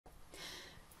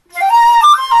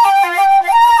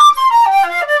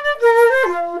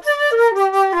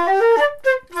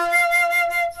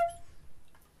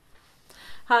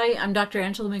I'm Dr.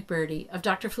 Angela McBurdy of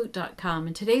DoctorFlute.com,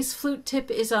 and today's flute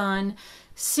tip is on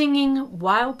singing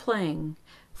while playing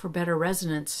for better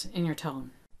resonance in your tone.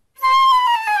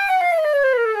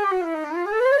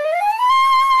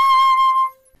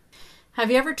 Have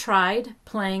you ever tried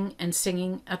playing and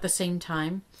singing at the same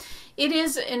time? It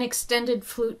is an extended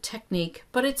flute technique,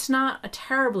 but it's not a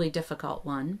terribly difficult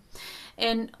one.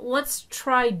 And let's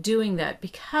try doing that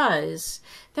because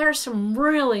there are some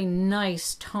really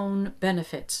nice tone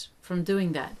benefits from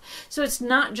doing that. So it's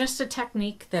not just a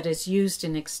technique that is used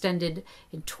in extended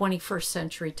in 21st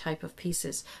century type of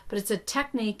pieces, but it's a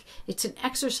technique, it's an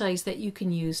exercise that you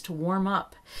can use to warm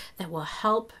up that will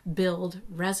help build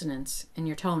resonance in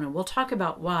your tone. And we'll talk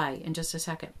about why in just a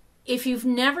second. If you've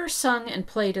never sung and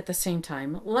played at the same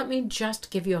time, let me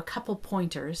just give you a couple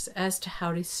pointers as to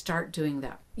how to start doing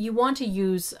that. You want to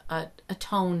use a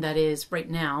tone that is, right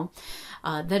now,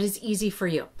 that is easy for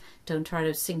you. Don't try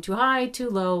to sing too high, too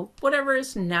low, whatever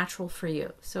is natural for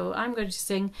you. So I'm going to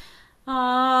sing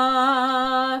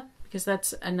ah, because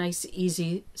that's a nice,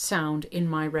 easy sound in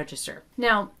my register.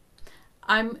 Now,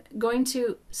 I'm going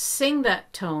to sing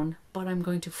that tone, but I'm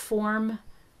going to form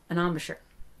an embouchure,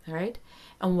 all right?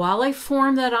 And while I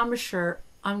form that embouchure,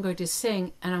 I'm going to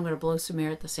sing and I'm going to blow some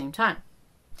air at the same time.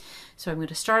 So I'm going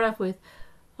to start off with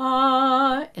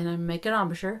ah, and I make an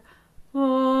embouchure.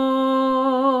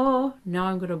 Oh, now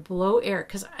I'm going to blow air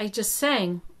because I just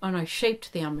sang when I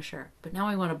shaped the embouchure, but now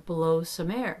I want to blow some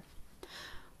air.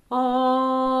 Oh.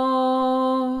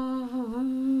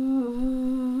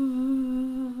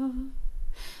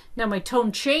 Now my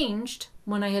tone changed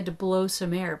when I had to blow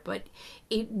some air, but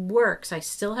it works. I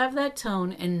still have that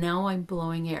tone and now I'm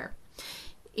blowing air.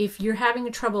 If you're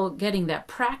having trouble getting that,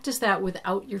 practice that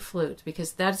without your flute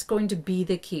because that's going to be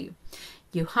the key.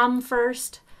 You hum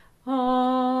first,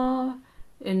 oh,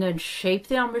 and then shape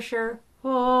the embouchure,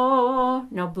 oh,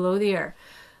 now blow the air.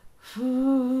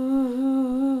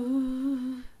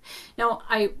 Now,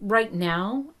 right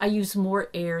now, I use more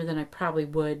air than I probably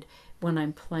would when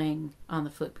I'm playing on the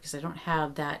flute because I don't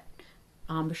have that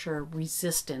embouchure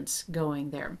resistance going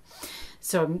there.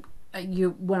 So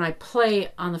when I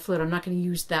play on the flute, I'm not going to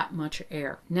use that much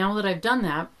air. Now that I've done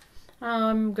that,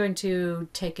 I'm going to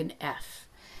take an F.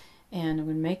 And I'm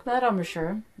going to make that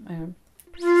embouchure. And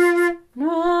I'm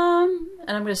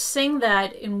going to sing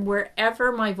that in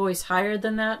wherever my voice, higher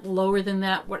than that, lower than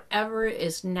that, whatever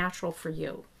is natural for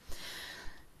you.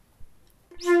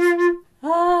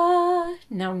 Now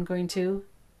I'm going to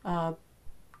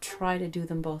try to do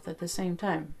them both at the same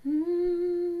time.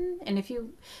 And if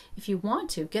you want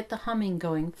to, get the humming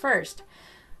going first.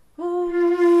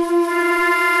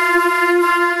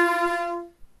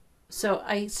 So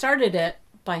I started it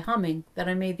by humming, then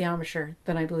I made the embouchure,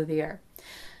 then I blew the air.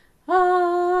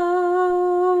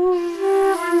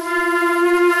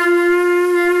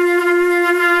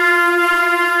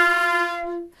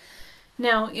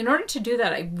 Now, in order to do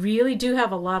that, I really do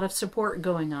have a lot of support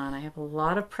going on. I have a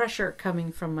lot of pressure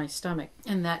coming from my stomach,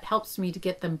 and that helps me to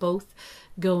get them both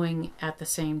going at the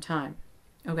same time.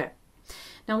 Okay.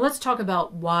 Now let's talk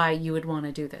about why you would want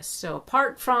to do this. So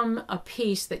apart from a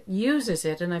piece that uses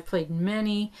it, and I've played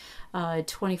many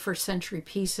 21st century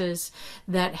pieces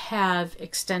that have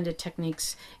extended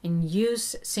techniques and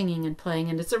use singing and playing,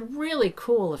 and it's a really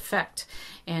cool effect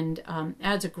and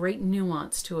adds a great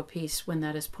nuance to a piece when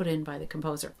that is put in by the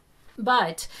composer.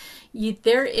 But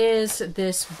there is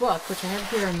this book, which I have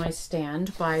here on my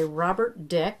stand, by Robert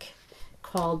Dick,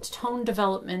 called Tone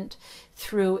Development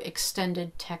Through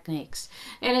Extended Techniques.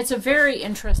 And it's a very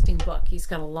interesting book. He's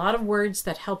got a lot of words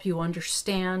that help you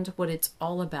understand what it's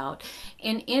all about.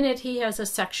 And in it, he has a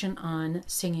section on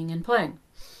singing and playing.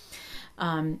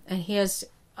 And he has,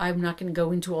 I'm not going to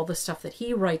go into all the stuff that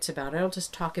he writes about. I'll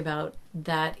just talk about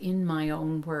that in my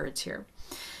own words here.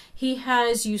 He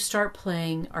has you start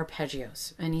playing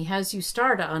arpeggios, and he has you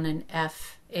start on an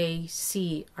F, A,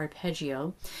 C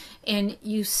arpeggio, and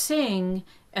you sing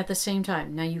at the same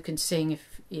time. Now you can sing,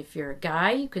 if you're a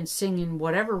guy, you can sing in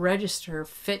whatever register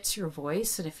fits your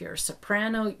voice, and if you're a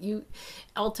soprano,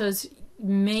 altos,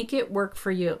 make it work for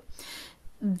you.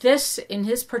 This, in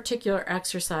his particular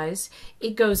exercise,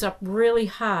 it goes up really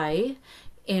high,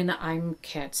 and I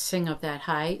can't sing up that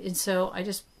high, and so I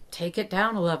just take it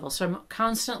down a level. So I'm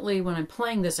constantly, when I'm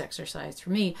playing this exercise, for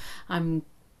me, I'm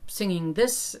singing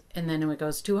this, and then when it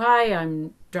goes too high,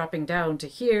 I'm dropping down to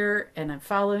here, and I'm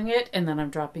following it, and then I'm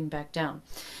dropping back down.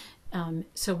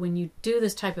 So when you do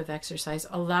this type of exercise,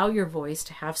 allow your voice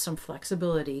to have some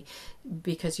flexibility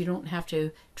because you don't have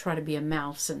to try to be a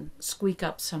mouse and squeak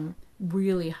up some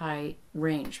really high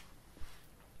range.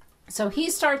 So he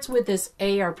starts with this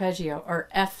A arpeggio or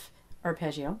F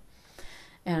arpeggio,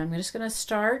 And I'm just going to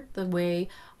start the way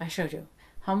I showed you.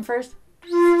 Hum first.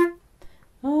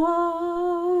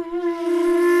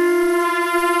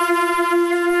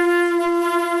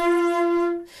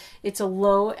 It's a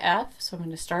low F, so I'm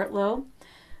going to start low.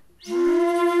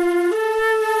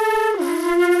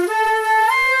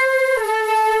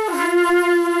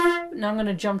 Now I'm going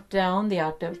to jump down the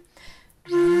octave.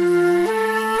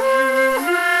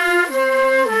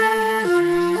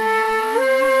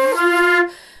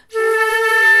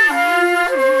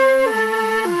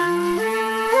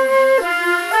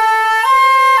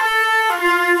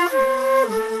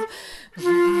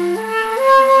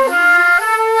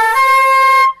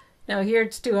 Now here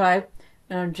it's too high.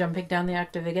 Now I'm jumping down the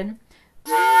octave again.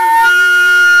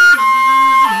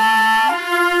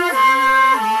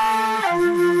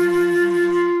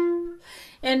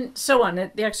 And so on.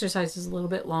 The exercise is a little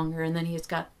bit longer, and then he's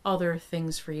got other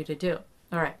things for you to do.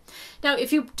 All right. Now,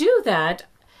 if you do that,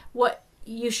 what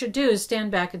you should do is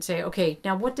stand back and say, okay,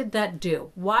 now what did that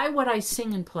do? Why would I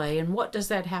sing and play, and what does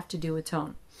that have to do with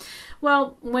tone?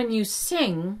 Well, when you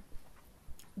sing,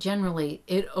 generally,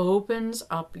 it opens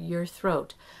up your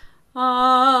throat.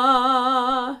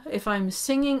 If I'm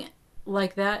singing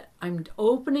like that, I'm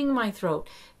opening my throat.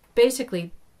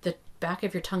 Basically, the back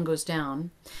of your tongue goes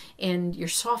down and your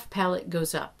soft palate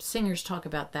goes up. Singers talk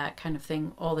about that kind of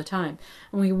thing all the time.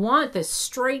 And we want this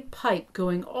straight pipe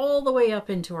going all the way up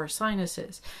into our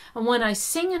sinuses. And when I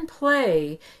sing and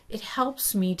play, it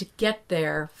helps me to get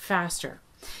there faster.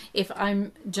 If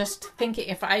I'm just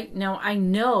thinking, now I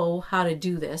know how to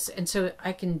do this, and so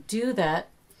I can do that.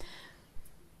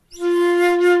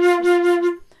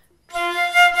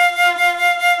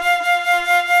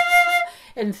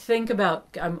 And think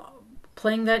about, I'm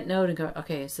playing that note and go,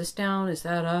 okay, is this down? Is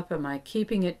that up? Am I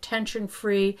keeping it tension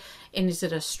free? And is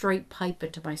it a straight pipe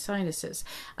into my sinuses?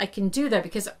 I can do that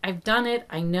because I've done it.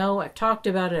 I know, I've talked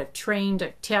about it. I've trained,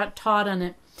 I've taught on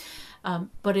it.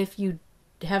 But if you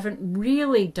haven't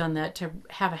really done that to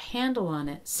have a handle on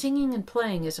it, singing and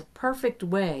playing is a perfect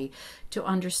way to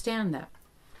understand that.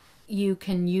 You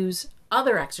can use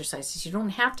other exercises. You don't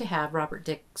have to have Robert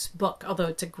Dick's book, although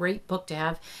it's a great book to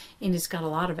have, and it's got a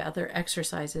lot of other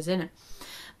exercises in it.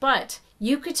 But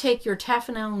you could take your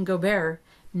Taffanel and Gobert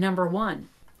 #1,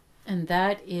 and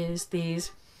that is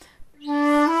these.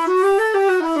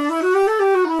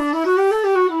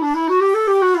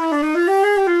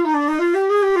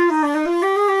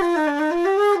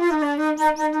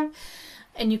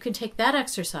 And you can take that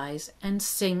exercise and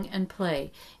sing and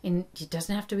play. And it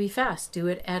doesn't have to be fast. Do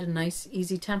it at a nice,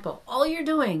 easy tempo. All you're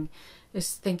doing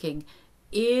is thinking,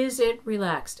 is it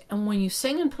relaxed? And when you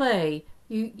sing and play,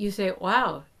 you say,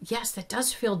 wow, yes, that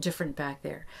does feel different back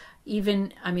there.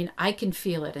 Even, I mean, I can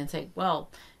feel it and say,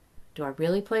 well, do I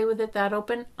really play with it that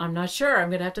open? I'm not sure. I'm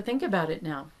going to have to think about it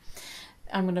now.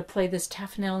 I'm going to play this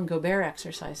Taffanel and Gobert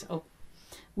exercise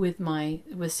with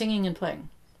singing and playing.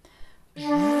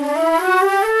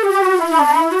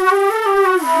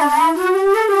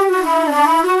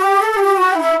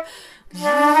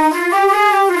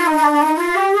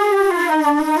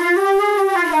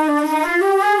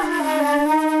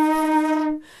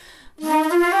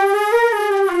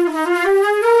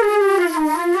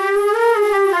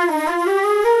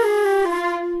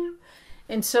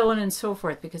 And so on and so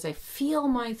forth, because I feel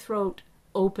my throat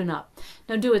open up.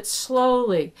 Now do it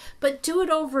slowly, but do it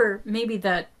over maybe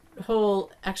that whole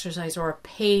exercise or a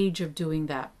page of doing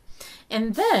that.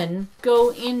 And then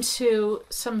go into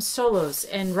some solos.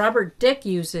 And Robert Dick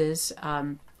uses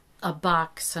a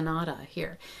Bach sonata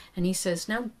here. And he says,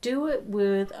 now do it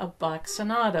with a Bach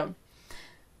sonata.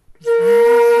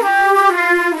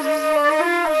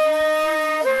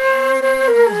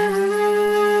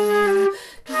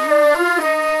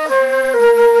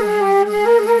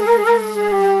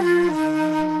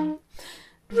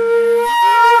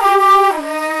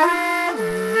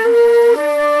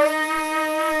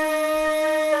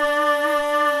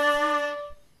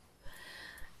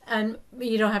 And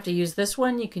you don't have to use this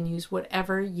one. You can use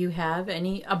whatever you have.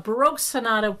 A Baroque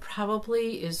sonata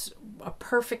probably is a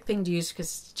perfect thing to use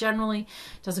because generally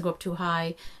it doesn't go up too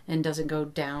high and doesn't go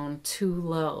down too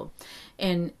low.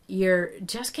 And you're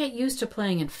just get used to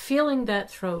playing and feeling that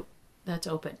throat that's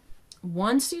open.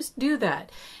 Once you do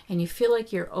that and you feel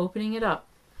like you're opening it up,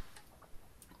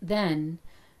 then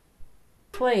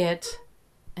play it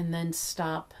and then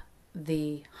stop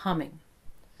the humming.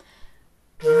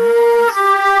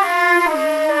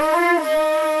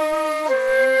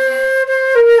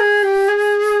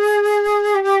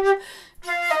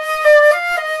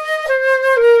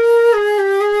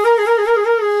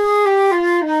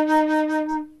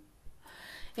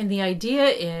 And the idea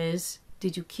is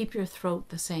Did you keep your throat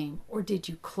the same, or did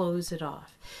you close it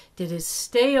off? Did it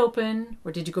stay open,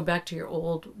 or did you go back to your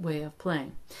old way of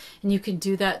playing? And you can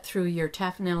do that through your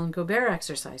Taffnell and Gobert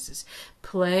exercises.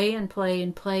 Play and play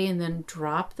and play, and then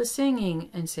drop the singing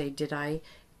and say, did I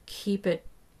keep it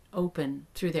open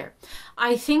through there?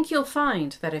 I think you'll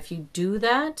find that if you do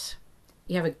that,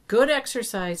 you have a good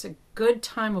exercise, a good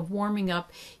time of warming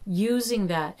up using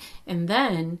that, and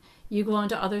then you go on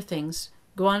to other things.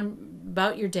 Go on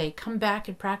about your day, come back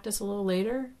and practice a little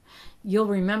later. You'll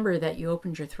remember that you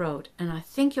opened your throat, and I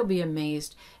think you'll be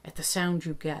amazed at the sound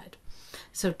you get.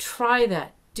 So try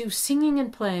that. Do singing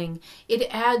and playing.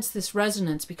 It adds this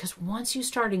resonance, because once you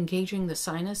start engaging the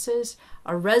sinuses,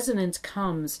 a resonance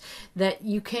comes that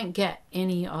you can't get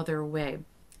any other way.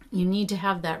 You need to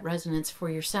have that resonance for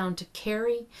your sound to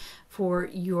carry, for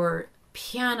your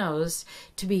pianos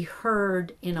to be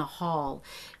heard in a hall,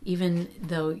 even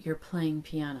though you're playing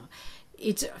piano.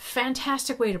 It's a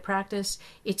fantastic way to practice.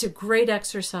 It's a great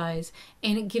exercise,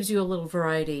 and it gives you a little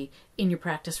variety in your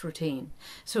practice routine.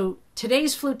 So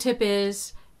today's flute tip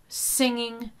is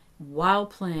singing while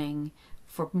playing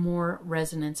for more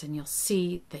resonance, and you'll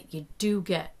see that you do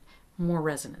get more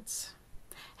resonance.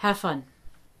 Have fun.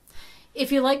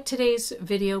 If you liked today's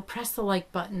video, press the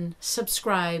like button,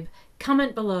 subscribe,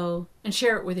 comment below, and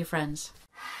share it with your friends.